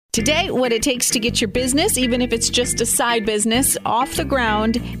Today, what it takes to get your business, even if it's just a side business, off the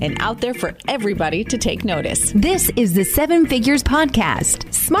ground and out there for everybody to take notice. This is the Seven Figures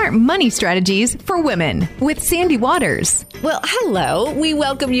Podcast, Smart Money Strategies for Women with Sandy Waters. Well, hello. We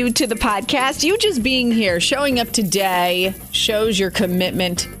welcome you to the podcast. You just being here, showing up today, shows your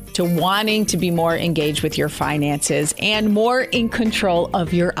commitment to wanting to be more engaged with your finances and more in control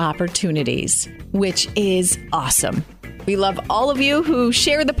of your opportunities, which is awesome. We love all of you who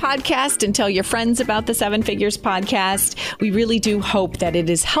share the podcast and tell your friends about the Seven Figures Podcast. We really do hope that it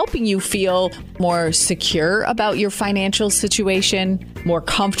is helping you feel more secure about your financial situation, more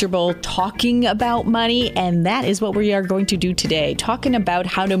comfortable talking about money. And that is what we are going to do today, talking about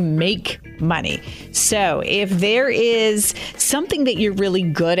how to make money. So if there is something that you're really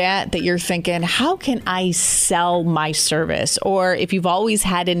good at that you're thinking, how can I sell my service? Or if you've always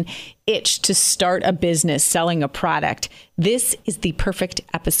had an itch to start a business selling a product, this is the perfect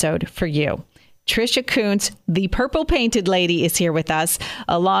episode for you. Trisha Kuntz, the Purple Painted Lady, is here with us,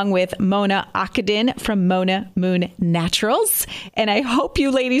 along with Mona Akadin from Mona Moon Naturals. And I hope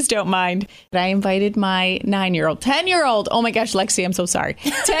you ladies don't mind that I invited my 10-year-old. Oh my gosh, Lexi, I'm so sorry.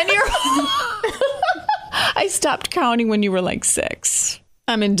 10-year-old. I stopped counting when you were like 6.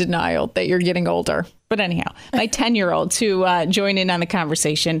 I'm in denial that you're getting older. But anyhow, my 10-year-old to join in on the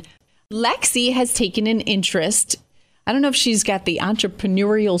conversation. Lexi has taken an interest. I don't know if she's got the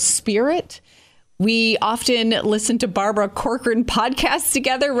entrepreneurial spirit. We often listen to Barbara Corcoran podcasts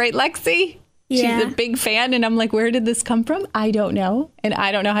together, right, Lexi? Yeah. She's a big fan. And I'm like, where did this come from? I don't know. And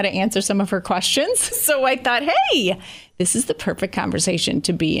I don't know how to answer some of her questions. So I thought, hey, this is the perfect conversation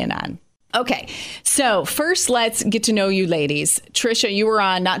to be in on. Okay, so first let's get to know you ladies. Trisha, you were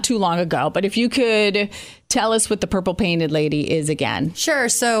on not too long ago, but if you could tell us what the Purple Painted Lady is again. Sure.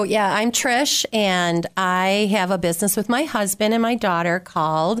 So, yeah, I'm Trish, and I have a business with my husband and my daughter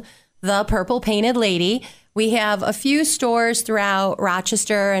called The Purple Painted Lady. We have a few stores throughout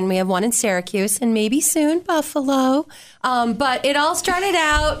Rochester, and we have one in Syracuse, and maybe soon Buffalo. But it all started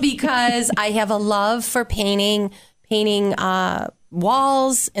out because I have a love for painting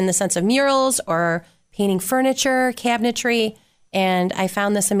walls in the sense of murals or painting furniture, cabinetry. And I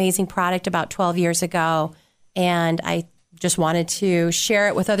found this amazing product about 12 years ago, and I just wanted to share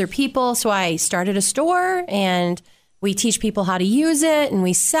it with other people. So I started a store, and we teach people how to use it, and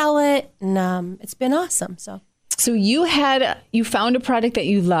we sell it, and it's been awesome. So you found a product that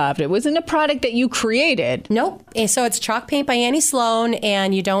you loved. It wasn't a product that you created. Nope. So it's chalk paint by Annie Sloan,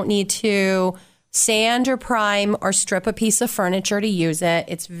 and you don't need to sand or prime or strip a piece of furniture to use it.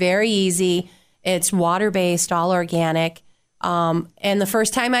 It's very easy. It's water-based, all organic. And the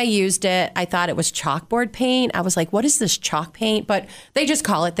first time I used it, I thought it was chalkboard paint. I was like, what is this chalk paint? But they just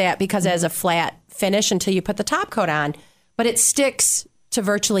call it that because it has a flat finish until you put the top coat on. But it sticks to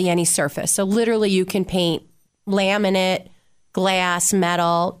virtually any surface. So literally you can paint laminate, glass,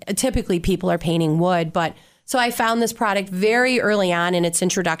 metal. Typically people are painting wood. But so I found this product very early on in its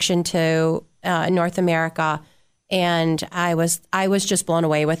introduction to North America. And I was just blown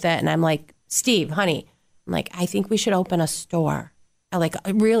away with it. And I'm like, Steve, honey, I'm like, I think we should open a store, like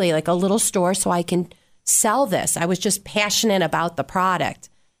a little store so I can sell this. I was just passionate about the product.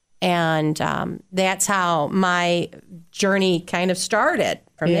 And that's how my journey kind of started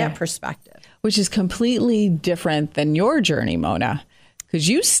from that perspective. Which is completely different than your journey, Mona, because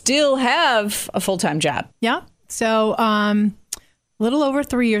you still have a full-time job. Yeah. So a little over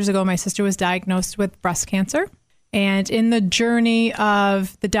 3 years ago, my sister was diagnosed with breast cancer. And in the journey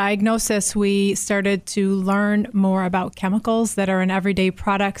of the diagnosis, we started to learn more about chemicals that are in everyday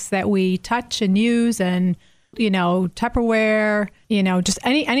products that we touch and use, and, Tupperware, just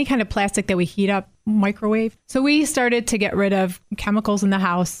any kind of plastic that we heat up, microwave. So we started to get rid of chemicals in the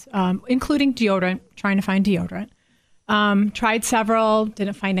house, including deodorant, trying to find deodorant. Tried several,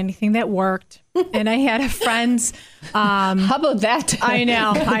 didn't find anything that worked. And I had a friend's. How about that? I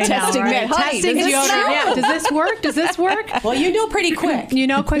know. Testing right? that. Testing deodorant. Yeah. Does this work? Well, you know pretty quick. You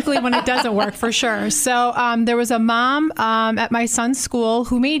know quickly when it doesn't work, for sure. So there was a mom at my son's school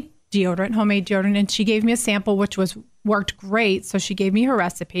who made homemade deodorant, and she gave me a sample, which worked great. So she gave me her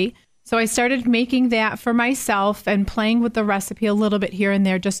recipe. So I started making that for myself and playing with the recipe a little bit here and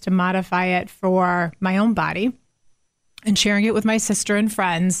there just to modify it for my own body, and sharing it with my sister and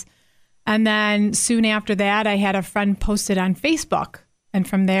friends. And then soon after that, I had a friend post it on Facebook. And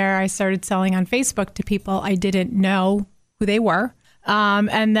from there, I started selling on Facebook to people I didn't know who they were.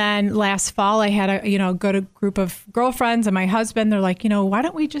 And then last fall, I had a good group of girlfriends and my husband. They're like, why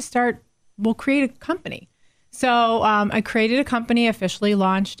don't we just we'll create a company. So I created a company, officially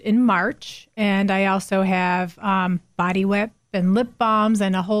launched in March. And I also have Body Whip, and lip balms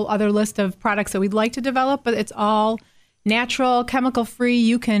and a whole other list of products that we'd like to develop, but it's all natural, chemical free.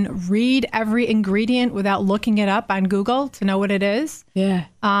 You can read every ingredient without looking it up on Google to know what it is. Yeah.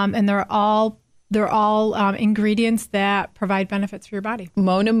 And they're all ingredients that provide benefits for your body.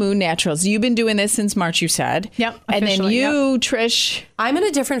 Mona Moon Naturals. You've been doing this since March, you said. Yep. And then you, Trish. I'm in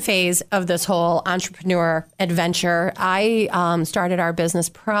a different phase of this whole entrepreneur adventure. I started our business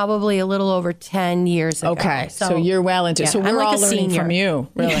probably a little over 10 years ago. Okay. So you're well into it. So I'm we're like all a learning senior. from you.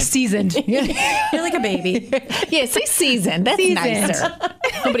 Really. Seasoned. You're like a baby. Yeah, say seasoned. That's nicer.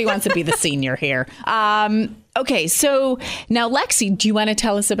 Nobody wants to be the senior here. Okay. So now, Lexi, do you want to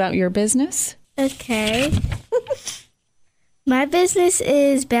tell us about your business? Okay. My business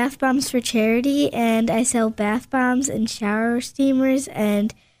is Bath Bombs for Charity, and I sell bath bombs and shower steamers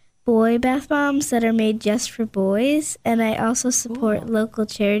and boy bath bombs that are made just for boys. And I also support local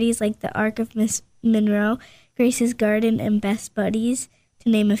charities like the Ark of Miss Monroe, Grace's Garden, and Best Buddies, to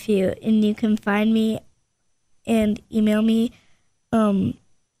name a few. And you can find me and email me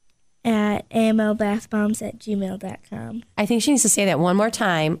at amlbathbombs@gmail.com. I think she needs to say that one more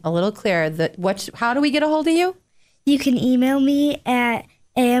time, a little clearer. How do we get a hold of you? You can email me at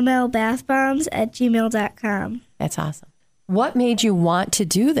amlbathbombs@gmail.com. That's awesome. What made you want to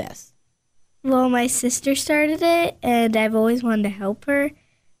do this? Well, my sister started it, and I've always wanted to help her,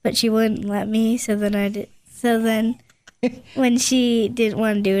 but she wouldn't let me. So then I did. So then, when she didn't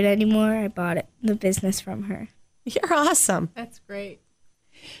want to do it anymore, I bought the business from her. You're awesome. That's great.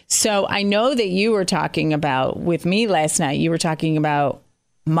 So I know that you were talking about, with me last night, you were talking about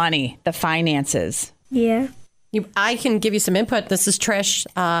money, the finances. Yeah. I can give you some input. This is Trish,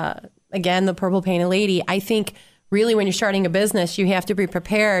 again, the Purple Painted Lady. I think really when you're starting a business, you have to be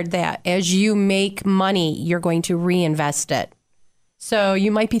prepared that as you make money, you're going to reinvest it. So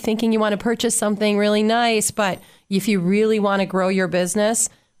you might be thinking you want to purchase something really nice, but if you really want to grow your business,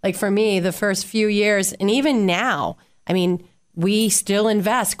 like for me, the first few years, and even now, I mean, we still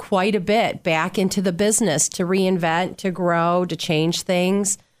invest quite a bit back into the business to reinvent, to grow, to change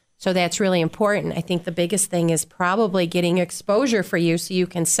things. So that's really important. I think the biggest thing is probably getting exposure for you so you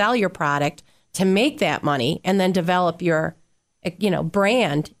can sell your product to make that money and then develop your,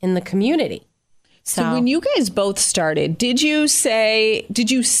 brand in the community. So when you guys both started, did you save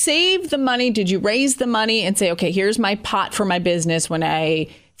the money? Did you raise the money and say, okay, here's my pot for my business when I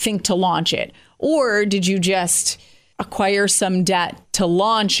think to launch it? Or did you just acquire some debt to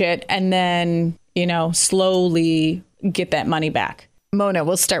launch it and then, slowly get that money back? Mona,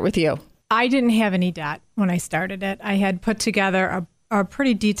 we'll start with you. I didn't have any debt when I started it. I had put together a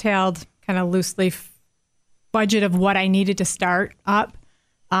pretty detailed, kind of loose leaf budget of what I needed to start up.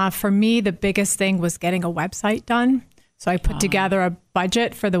 For me, the biggest thing was getting a website done. So I put together a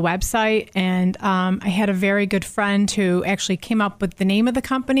budget for the website, and I had a very good friend who actually came up with the name of the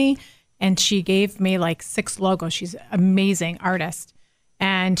company, and she gave me like 6 logos. She's an amazing artist.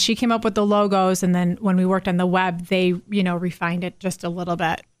 And she came up with the logos, and then when we worked on the web, they, refined it just a little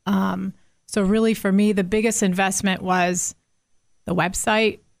bit. So really for me, the biggest investment was the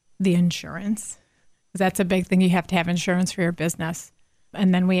website, the insurance. That's a big thing. You have to have insurance for your business.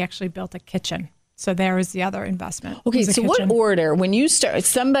 And then we actually built a kitchen. So there was the other investment. Okay, so what order, when you start,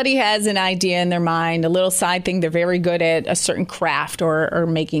 somebody has an idea in their mind, a little side thing, they're very good at a certain craft or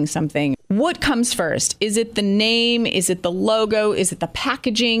making something. What comes first? Is it the name? Is it the logo? Is it the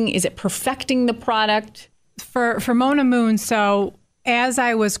packaging? Is it perfecting the product? For Mona Moon, so as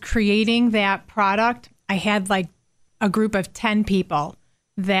I was creating that product, I had like a group of 10 people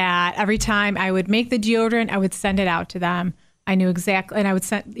that every time I would make the deodorant, I would send it out to them. I knew exactly, and I would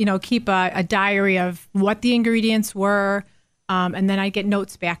send, keep a diary of what the ingredients were. And then I get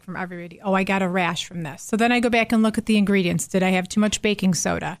notes back from everybody. Oh, I got a rash from this. So then I go back and look at the ingredients. Did I have too much baking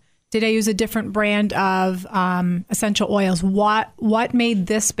soda? Did I use a different brand of essential oils? What made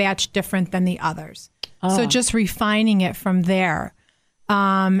this batch different than the others? Oh. So just refining it from there.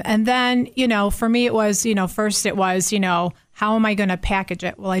 And then, for me, it was, first it was, how am I going to package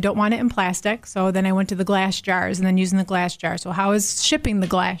it? Well, I don't want it in plastic. So then I went to the glass jars and then using the glass jars. So how is shipping the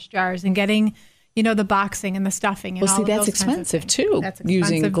glass jars and getting, the boxing and the stuffing? And well, see, that's expensive too. That's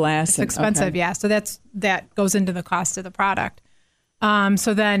expensive. Using glass. It's expensive, okay. Yeah. So that goes into the cost of the product.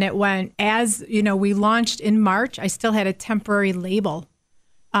 So then it went, as, we launched in March, I still had a temporary label.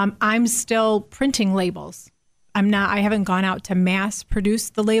 I'm still printing labels. I haven't gone out to mass produce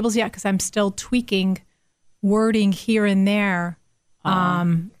the labels yet because I'm still tweaking wording here and there.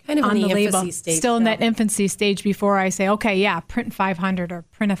 Kind of on in the label. infancy stage. Still in that infancy stage before I say, okay, yeah, print 500 or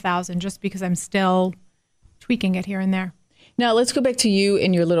print 1,000, just because I'm still tweaking it here and there. Now, let's go back to you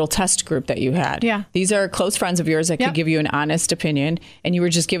and your little test group that you had. Yeah. These are close friends of yours that could give you an honest opinion, and you were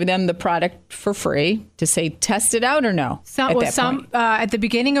just giving them the product for free to say, test it out or no? At the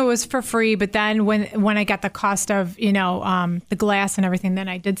beginning, it was for free, but then when I got the cost of, the glass and everything, then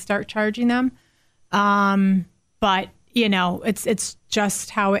I did start charging them. But, it's just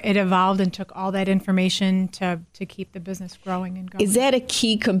how it evolved and took all that information to keep the business growing and going. Is that a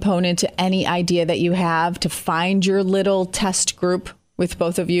key component to any idea that you have to find your little test group with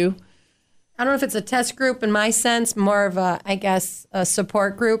both of you? I don't know if it's a test group in my sense, more of a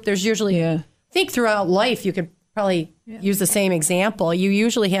support group. There's usually, I think throughout life, you could probably use the same example. You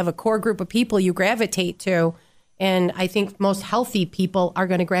usually have a core group of people you gravitate to. And I think most healthy people are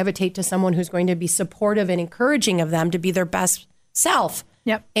going to gravitate to someone who's going to be supportive and encouraging of them to be their best self.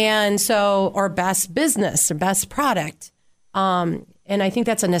 Yep. And so, or best business or best product. And I think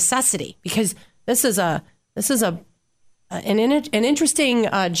that's a necessity because this is an interesting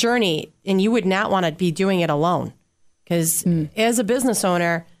journey, and you would not want to be doing it alone. Because as a business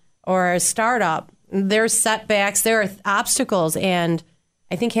owner or a startup, there's setbacks, there are obstacles, and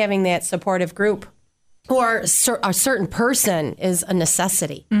I think having that supportive group or a certain person is a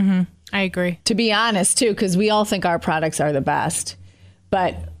necessity. Mm-hmm. I agree. To be honest, too, because we all think our products are the best,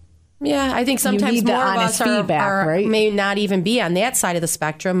 but yeah, I think sometimes more of us right? may not even be on that side of the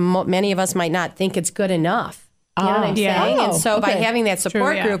spectrum. Many of us might not think it's good enough. You know what I'm saying? And so by having that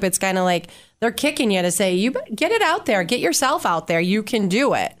support group, it's kind of like they're kicking you to say, you get it out there, get yourself out there. You can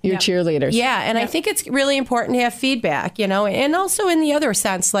do it. You're cheerleaders. Yeah. And I think it's really important to have feedback, and also in the other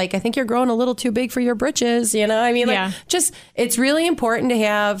sense, like, I think you're growing a little too big for your britches, I mean, it's really important to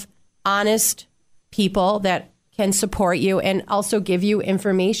have honest people that can support you and also give you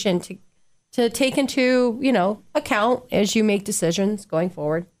information to take into, account as you make decisions going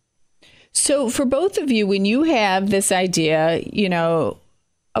forward. So for both of you, when you have this idea,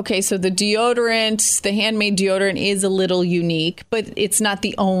 okay, so the deodorant, the handmade deodorant is a little unique, but it's not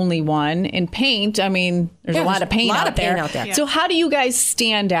the only one. And paint, I mean, there's a lot of paint out there. Yeah. So how do you guys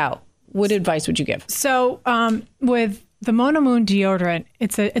stand out? What advice would you give? So with the Mona Moon deodorant,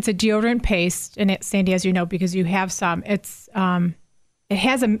 it's a deodorant paste, and Sandy, as you know, because you have some, it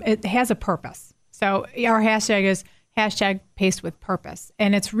has a purpose. So our hashtag is #paste with purpose.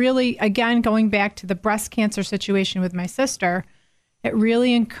 And it's really, again, going back to the breast cancer situation with my sister, it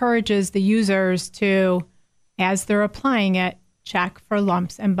really encourages the users to, as they're applying it, check for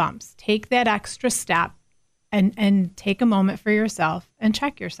lumps and bumps. Take that extra step and take a moment for yourself and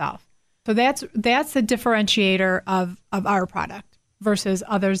check yourself. So that's the differentiator of our product versus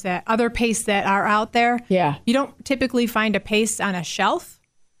other pastes that are out there. Yeah. You don't typically find a paste on a shelf.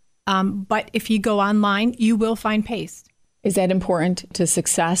 But if you go online, you will find paste. Is that important to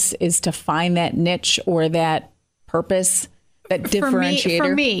success, is to find that niche or that purpose, that differentiator?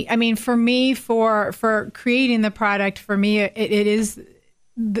 For me, for creating the product, for me, it is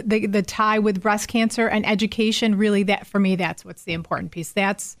the tie with breast cancer and education. Really, for me, that's what's the important piece.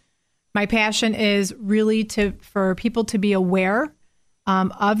 That's my passion, is really for people to be aware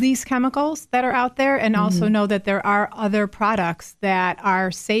of these chemicals that are out there, and also know that there are other products that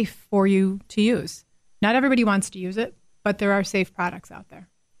are safe for you to use. Not everybody wants to use it, but there are safe products out there.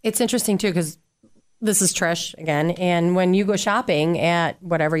 It's interesting, too, because this is Trish again. And when you go shopping at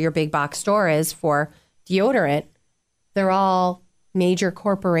whatever your big box store is for deodorant, they're all major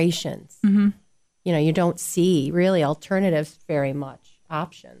corporations. Mm-hmm. You don't see really alternatives very much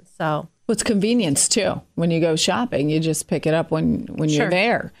options. So it's convenience too. When you go shopping, you just pick it up when you're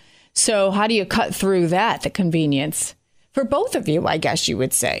there. So how do you cut through the convenience for both of you, I guess you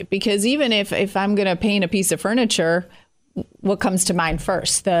would say? Because even if I'm going to paint a piece of furniture, what comes to mind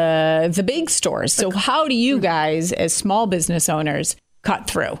first? The big stores. So how do you guys, as small business owners, cut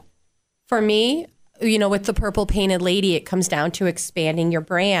through? For me, with the Purple Painted Lady, it comes down to expanding your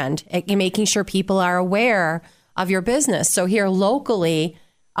brand and making sure people are aware of your business. So here locally,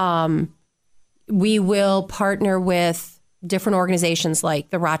 we will partner with different organizations like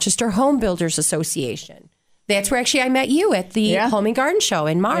the Rochester Home Builders Association. That's where actually I met you at the Home and Garden Show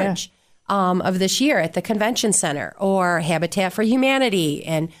in March of this year at the Convention Center, or Habitat for Humanity,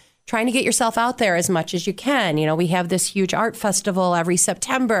 and trying to get yourself out there as much as you can. We have this huge art festival every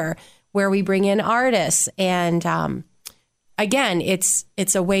September where we bring in artists. And again,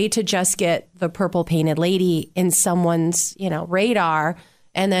 it's a way to just get the Purple Painted Lady in someone's, radar,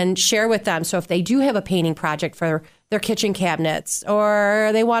 and then share with them. So if they do have a painting project for their kitchen cabinets,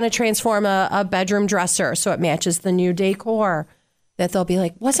 or they want to transform a bedroom dresser so it matches the new decor, that they'll be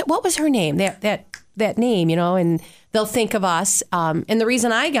like, what was her name? That name, and they'll think of us. And the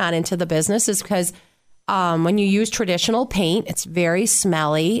reason I got into the business is because When you use traditional paint, it's very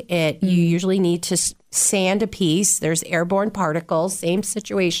smelly. You usually need to sand a piece. There's airborne particles, same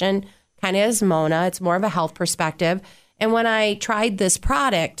situation, kind of as Mona. It's more of a health perspective. And when I tried this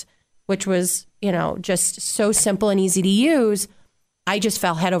product, which was, just so simple and easy to use, I just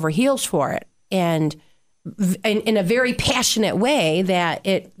fell head over heels for it. And in a very passionate way that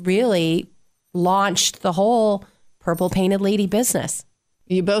it really launched the whole Purple Painted Lady business.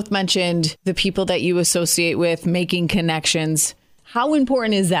 You both mentioned the people that you associate with, making connections. How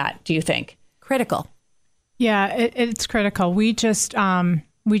important is that, do you think? Critical. Yeah, it's critical. We just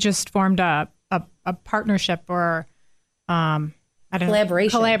formed a partnership or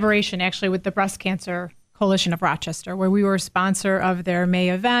collaboration actually with the Breast Cancer Coalition of Rochester, where we were a sponsor of their May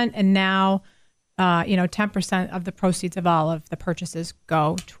event, and now 10% of the proceeds of all of the purchases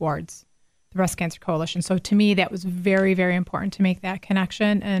go towards the Breast Cancer Coalition. So to me, that was very, very important to make that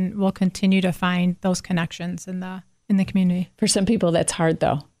connection, and we'll continue to find those connections in the community. For some people, that's hard,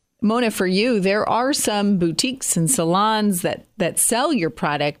 though. Mona, for you, there are some boutiques and salons that sell your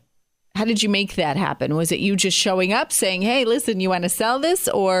product. How did you make that happen? Was it you just showing up saying, hey, listen, you want to sell this?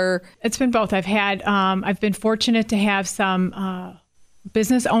 Or it's been both. I've been fortunate to have some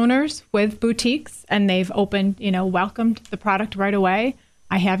business owners with boutiques, and they've opened, welcomed the product right away.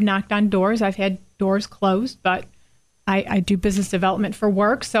 I have knocked on doors. I've had doors closed, but I do business development for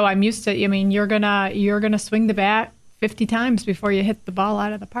work, so I'm used to. You're gonna swing the bat 50 times before you hit the ball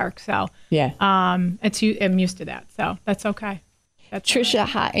out of the park. So yeah, I'm used to that. So that's okay. Tricia,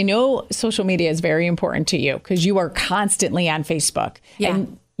 hi. I know social media is very important to you because you are constantly on Facebook. Yeah.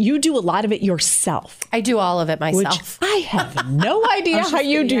 And you do a lot of it yourself. I do all of it myself. Which I have no idea how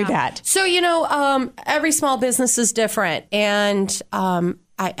you do that. So, every small business is different. And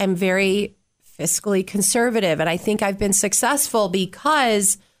I'm very fiscally conservative. And I think I've been successful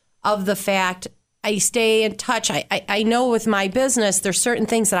because of the fact I stay in touch. I know with my business, there's certain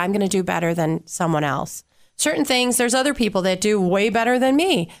things that I'm going to do better than someone else. Certain things, there's other people that do way better than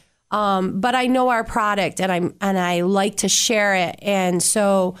me. But I know our product and I like to share it. And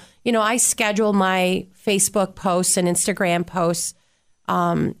so, I schedule my Facebook posts and Instagram posts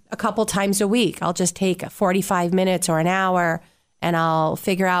a couple times a week. I'll just take 45 minutes or an hour and I'll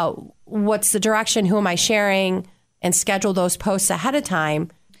figure out what's the direction, who am I sharing, and schedule those posts ahead of time.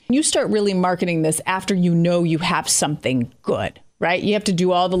 You start really marketing this after you have something good, right? You have to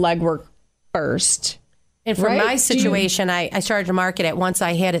do all the legwork first. And for my situation, I started to market it once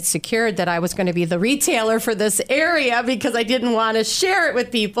I had it secured that I was going to be the retailer for this area because I didn't want to share it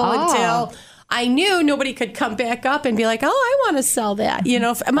with people until I knew nobody could come back up and be like, oh, I want to sell that.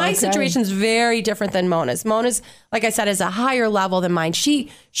 My situation is very different than Mona's. Mona's, like I said, is a higher level than mine. She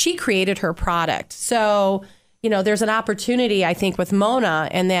created her product. So, there's an opportunity, I think, with Mona,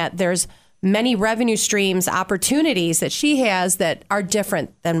 and that there's many revenue streams, opportunities that she has that are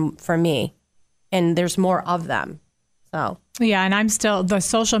different than for me. And there's more of them. So yeah, and I'm still the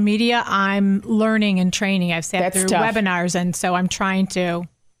social media. I'm learning and training. I've sat through webinars, and so I'm trying to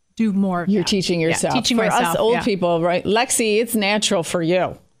do more. You're teaching yourself. Teaching for myself, us old people, right? Lexi, it's natural for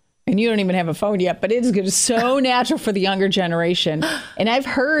you, and you don't even have a phone yet, but it's so natural for the younger generation. And I've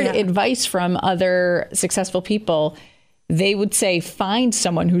heard advice from other successful people. They would say, find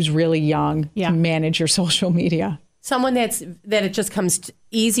someone who's really young to manage your social media. Someone that it just comes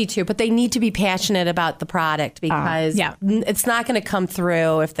easy to, but they need to be passionate about the product because it's not going to come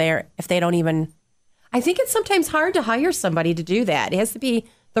through if they don't even. I think it's sometimes hard to hire somebody to do that. It has to be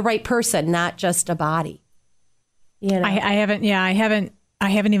the right person, not just a body. I haven't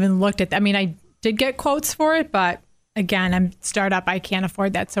even looked at that. I mean, I did get quotes for it, but again, I'm startup. I can't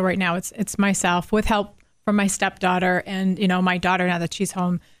afford that. So right now it's myself with help from my stepdaughter and my daughter now that she's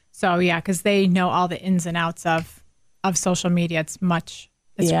home. So yeah, because they know all the ins and outs of social media. It's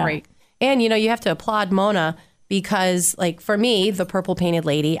great. And, you have to applaud Mona because, like, for me, the Purple Painted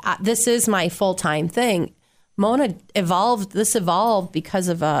Lady, this is my full-time thing. Mona evolved because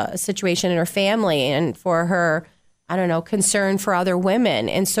of a situation in her family and for her, concern for other women.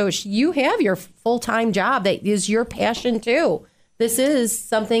 And so you have your full-time job that is your passion, too. This is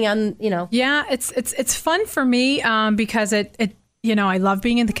something Yeah, it's fun for me because it I love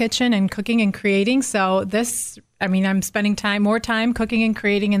being in the kitchen and cooking and creating. So I'm spending more time cooking and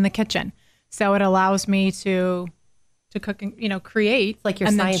creating in the kitchen. So it allows me to cook and, create. Like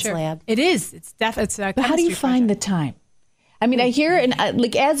your science lab. It is. It's definitely. But how do you find the time? I mean, I hear, and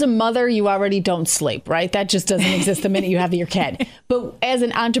as a mother, you already don't sleep, right? That just doesn't exist the minute you have your kid. But as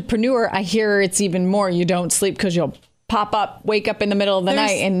an entrepreneur, I hear it's even more. You don't sleep because you'll pop up, wake up in the middle of the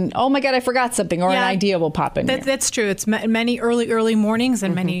night and, oh my God, I forgot something, or an idea will pop in. That's true. It's many early mornings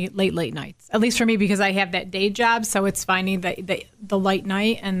and many late nights, at least for me, because I have that day job. So it's finding the light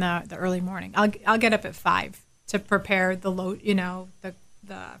night and the early morning. I'll get up at 5 to prepare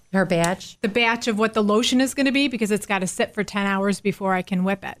her batch. The batch of what the lotion is going to be, because it's got to sit for 10 hours before I can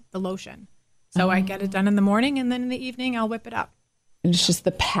whip it, the lotion. So I get it done in the morning, and then in the evening I'll whip it up. It's just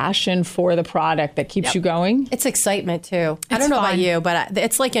the passion for the product that keeps you going. It's excitement too. I don't know about you, but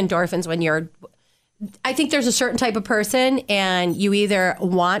it's like endorphins when I think there's a certain type of person, and you either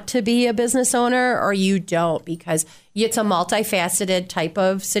want to be a business owner or you don't, because it's a multifaceted type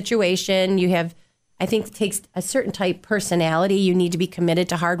of situation. I think it takes a certain type personality. You need to be committed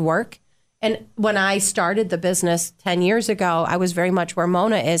to hard work. And when I started the business 10 years ago, I was very much where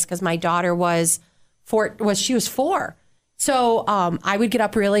Mona is, because my daughter was 4. So I would get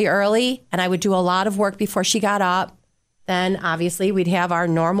up really early, and I would do a lot of work before she got up. Then obviously we'd have our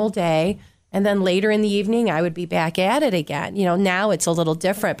normal day. And then later in the evening, I would be back at it again. Now it's a little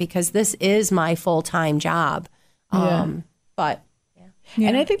different because this is my full-time job. But yeah.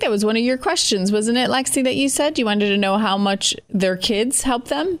 And I think that was one of your questions, wasn't it, Lexi, that you said you wanted to know how much their kids help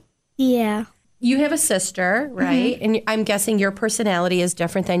them? Yeah. You have a sister, right? Mm-hmm. And I'm guessing your personality is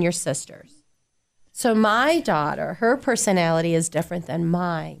different than your sister's. So my daughter, her personality is different than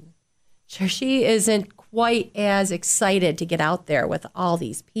mine. So she isn't quite as excited to get out there with all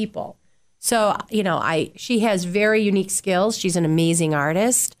these people. So, she has very unique skills. She's an amazing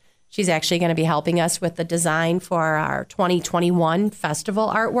artist. She's actually going to be helping us with the design for our 2021 festival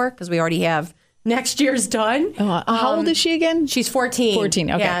artwork, because we already have next year's done. How old is she again? She's 14.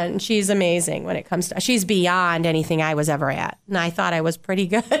 14, okay. Yeah, and she's amazing when it comes to, she's beyond anything I was ever at. And I thought I was pretty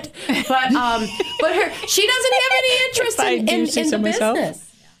good. But she doesn't have any interest in the business.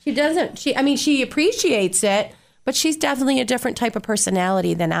 She doesn't. She appreciates it, but she's definitely a different type of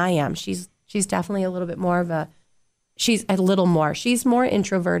personality than I am. She's definitely a little bit more of she's more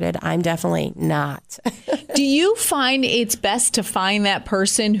introverted. I'm definitely not. Do you find it's best to find that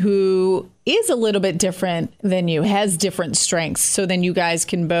person who is a little bit different than you, has different strengths, so then you guys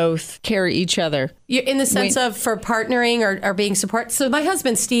can both carry each other? In the sense of for partnering or being support. So my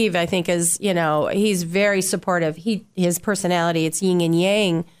husband, Steve, I think is, he's very supportive. His personality, it's yin and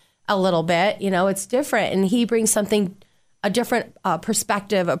yang a little bit, it's different. And he brings a different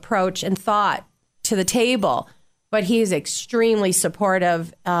perspective, approach, and thought to the table. But he's extremely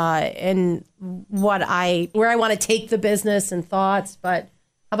supportive in where I want to take the business and thoughts. But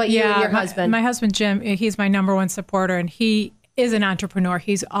how about you and your husband? My husband, Jim, he's my number one supporter, and he is an entrepreneur.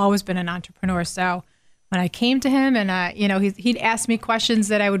 He's always been an entrepreneur. So when I came to him and, he'd ask me questions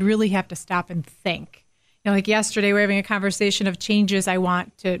that I would really have to stop and think. Like yesterday, we were having a conversation of changes I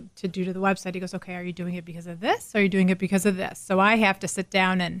want to do to the website. He goes, okay, are you doing it because of this? Or are you doing it because of this? So I have to sit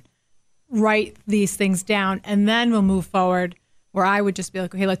down and write these things down, and then we'll move forward, where I would just be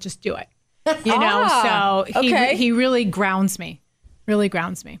like, okay, let's just do it. So he really grounds me.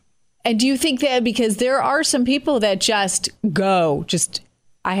 And do you think that because there are some people that just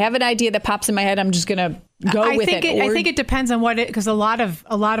I have an idea that pops in my head, I'm just going to go with it? I think it depends on what because a lot of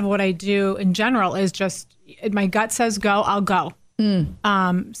what I do in general is just my gut says go, I'll go.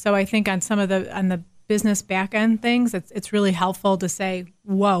 So I think on the business back end things, it's really helpful to say,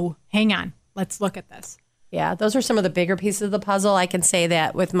 whoa, hang on, let's look at this. Yeah, those are some of the bigger pieces of the puzzle. I can say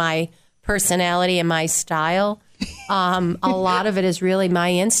that with my personality and my style, a lot of it is really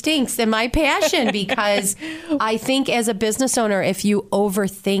my instincts and my passion, because I think as a business owner, if you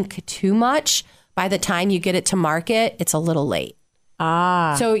overthink too much, by the time you get it to market, it's a little late.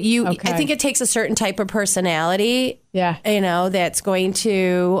 So I think it takes a certain type of personality, that's going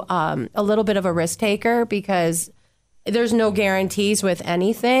to a little bit of a risk taker, because there's no guarantees with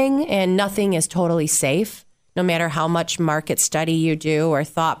anything, and nothing is totally safe, no matter how much market study you do or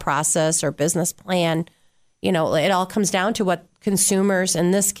thought process or business plan. It all comes down to what consumers, in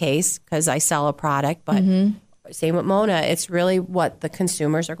this case, because I sell a product, but same with Mona, it's really what the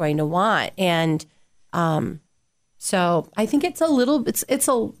consumers are going to want. And so I think it's a little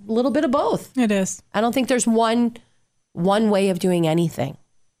bit of both. It is. I don't think there's one way of doing anything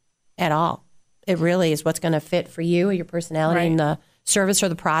at all. It really is what's going to fit for you, your personality, and the service or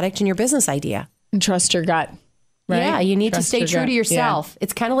the product and your business idea. And trust your gut. Right? Yeah, you need to stay true to yourself. Yeah.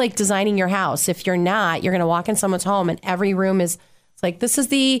 It's kind of like designing your house. If you're not, you're going to walk in someone's home and every room is like, this is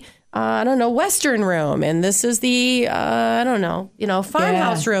the Western room, and this is the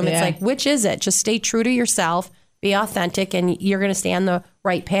farmhouse room. It's like, which is it? Just stay true to yourself. Be authentic, and you're going to stay on the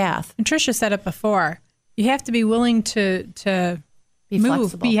right path. And Tricia said it before. You have to be willing to be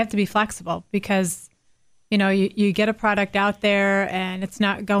move. Flexible. You have to be flexible, because you get a product out there and it's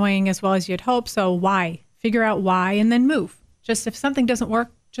not going as well as you'd hope. So why? Figure out why and then move. Just if something doesn't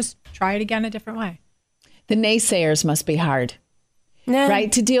work, just try it again a different way. The naysayers must be hard, Nah.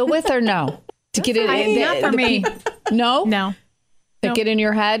 right? To deal with or no? To get it in? Not for me. No? No. That get in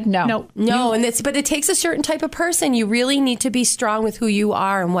your head? No. Nope. No, but it takes a certain type of person. You really need to be strong with who you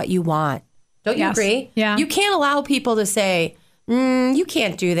are and what you want. Don't you Yes. agree? Yeah. You can't allow people to say, you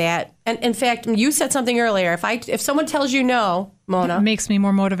can't do that. And in fact, you said something earlier. If someone tells you no, Mona. It makes me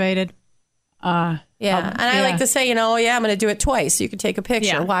more motivated. Yeah. And I like to say, I'm going to do it twice. You can take a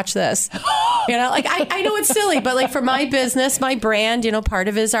picture. Yeah. Watch this. I know it's silly, but like for my business, my brand, part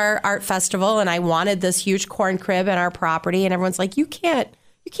of it is our art festival. And I wanted this huge corn crib at our property. And everyone's like, you can't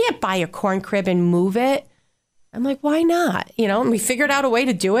buy a corn crib and move it. I'm like, why not? And we figured out a way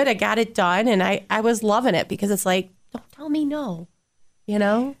to do it. I got it done. And I was loving it because it's like, don't tell me no,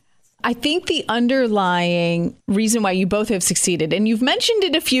 I think the underlying reason why you both have succeeded, and you've mentioned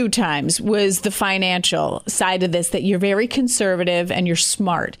it a few times, was the financial side of this, that you're very conservative and you're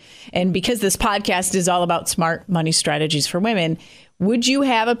smart. And because this podcast is all about smart money strategies for women, would you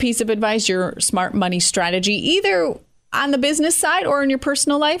have a piece of advice, your smart money strategy, either on the business side or in your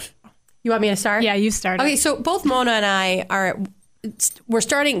personal life? You want me to start? Yeah, you started. Okay, so both Mona and I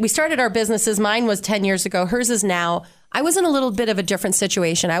we started our businesses. Mine was 10 years ago. Hers is now. I was in a little bit of a different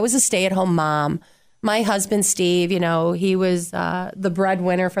situation. I was a stay-at-home mom. My husband, Steve, he was the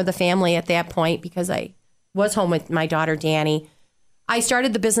breadwinner for the family at that point because I was home with my daughter, Danny. I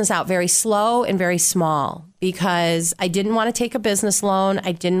started the business out very slow and very small because I didn't want to take a business loan.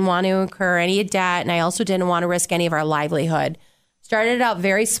 I didn't want to incur any debt, and I also didn't want to risk any of our livelihood. Started it out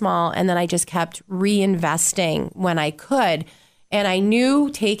very small, and then I just kept reinvesting when I could. And I knew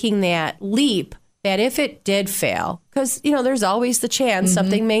taking that leap that if it did fail, because, there's always the chance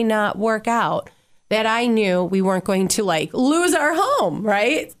something may not work out, that I knew we weren't going to lose our home,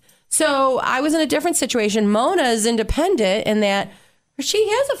 right? So I was in a different situation. Mona is independent in that she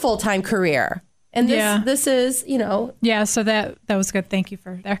has a full-time career. And this is, Yeah, so that was good. Thank you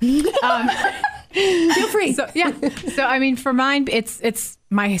for there. Feel free. So I mean, for mine, it's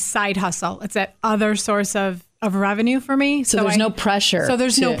my side hustle. It's that other source of revenue for me. So there's no pressure. So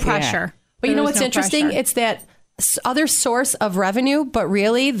there's no pressure. But you know what's interesting? Pressure. It's that other source of revenue, but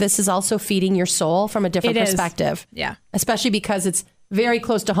really this is also feeding your soul from a different perspective. Yeah. Especially because it's very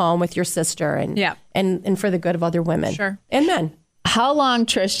close to home with your sister and for the good of other women. Sure. And men. How long,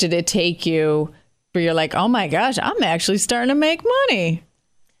 Trish, did it take you where you're like, oh my gosh, I'm actually starting to make money?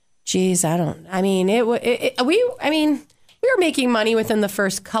 Geez, we were making money within the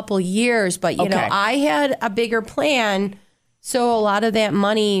first couple years, but I had a bigger plan. So a lot of that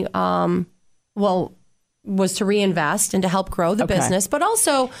money, was to reinvest and to help grow the business. But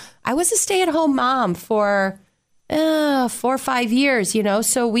also, I was a stay-at-home mom for 4 or 5 years,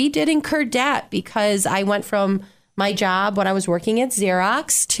 So we did incur debt because I went from my job when I was working at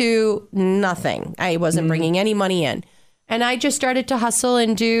Xerox to nothing. I wasn't bringing any money in. And I just started to hustle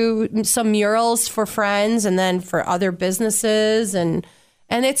and do some murals for friends and then for other businesses. And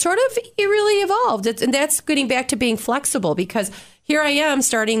it really evolved. And that's getting back to being flexible because here I am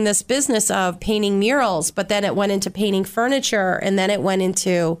starting this business of painting murals, but then it went into painting furniture. And then it went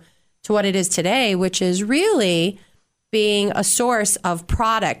into what it is today, which is really being a source of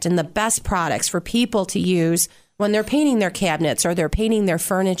product and the best products for people to use when they're painting their cabinets or they're painting their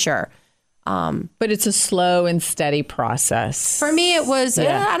furniture. But it's a slow and steady process. For me, it was, I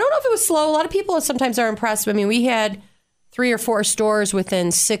don't know if it was slow. A lot of people sometimes are impressed. I mean, we had 3 or 4 stores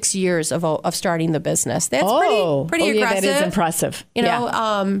within 6 years of starting the business. That's pretty aggressive. Yeah, that is impressive.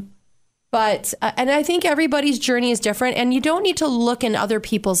 But and I think everybody's journey is different. And you don't need to look in other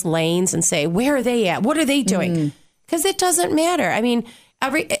people's lanes and say, where are they at? What are they doing? Because it doesn't matter. I mean,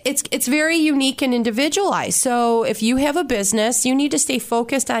 it's very unique and individualized. So if you have a business, you need to stay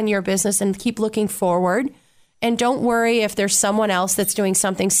focused on your business and keep looking forward. And don't worry if there's someone else that's doing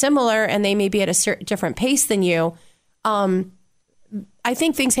something similar and they may be at a certain different pace than you. I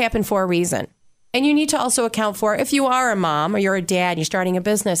think things happen for a reason. And you need to also account for if you are a mom or you're a dad and you're starting a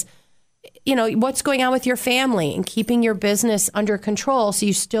business, what's going on with your family and keeping your business under control so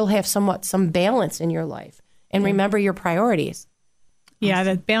you still have some balance in your life. And remember your priorities. Yeah,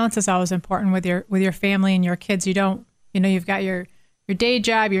 the balance is always important with your family and your kids. You don't, you've got your day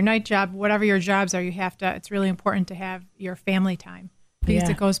job, your night job, whatever your jobs are, it's really important to have your family time because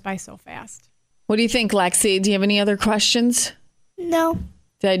it goes by so fast. What do you think, Lexi? Do you have any other questions? No.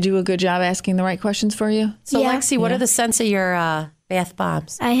 Did I do a good job asking the right questions for you? So, Lexi, what are the scents of your bath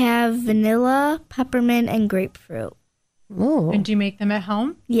bombs? I have vanilla, peppermint, and grapefruit. Ooh. And do you make them at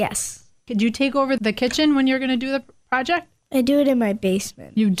home? Yes. Could you take over the kitchen when you're going to do the project? I do it in my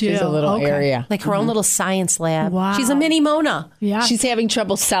basement. You do. There's a little area. Like her own little science lab. Wow. She's a mini Mona. Yeah. She's having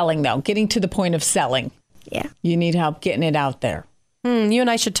trouble selling, though, getting to the point of selling. Yeah. You need help getting it out there. You and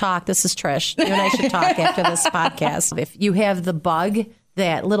I should talk. This is Trish. You and I should talk after this podcast. If you have the bug,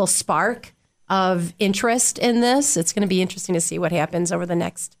 that little spark of interest in this, it's going to be interesting to see what happens over the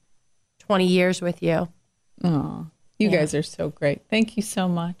next 20 years with you. Oh, you guys are so great. Thank you so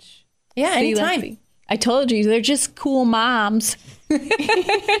much. Yeah, See, anytime. Lexi, I told you, they're just cool moms.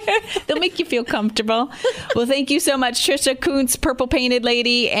 They'll make you feel comfortable. Well, thank you so much, Trisha Kuntz, Purple Painted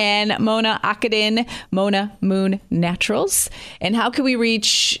Lady, and Mona Akadin, Mona Moon Naturals. And how can we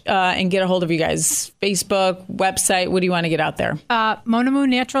reach and get a hold of you guys? Facebook, website, what do you want to get out there?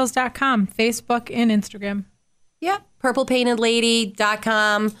 MonaMoonNaturals.com, Facebook and Instagram. Yeah,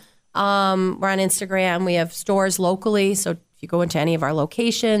 purplepaintedlady.com. We're on Instagram. We have stores locally. So if you go into any of our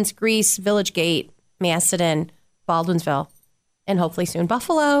locations, Greece, Village Gate, Macedon, Baldwinsville, and hopefully soon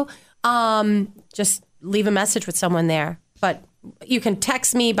Buffalo, just leave a message with someone there. But you can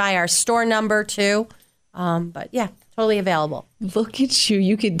text me by our store number too. But yeah, totally available. Look at you.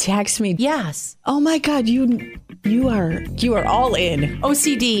 You can text me. Yes. Oh my God, you are all in.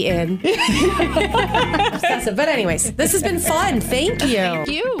 OCD in. Obsessive. But anyways, this has been fun. Thank you. Thank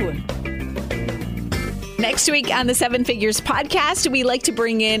you. Next week on the Seven Figures podcast, we like to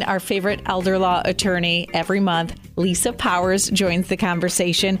bring in our favorite elder law attorney every month. Lisa Powers joins the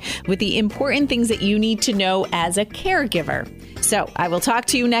conversation with the important things that you need to know as a caregiver. So I will talk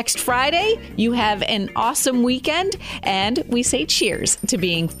to you next Friday. You have an awesome weekend, and we say cheers to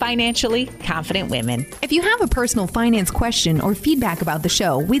being financially confident women. If you have a personal finance question or feedback about the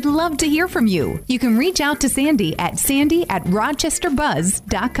show, we'd love to hear from you. You can reach out to Sandy at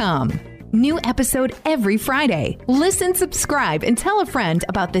sandy@rochesterbuzz.com. New episode every Friday. Listen, subscribe, and tell a friend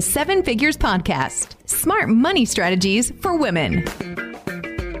about the Seven Figures podcast. Smart money strategies for women.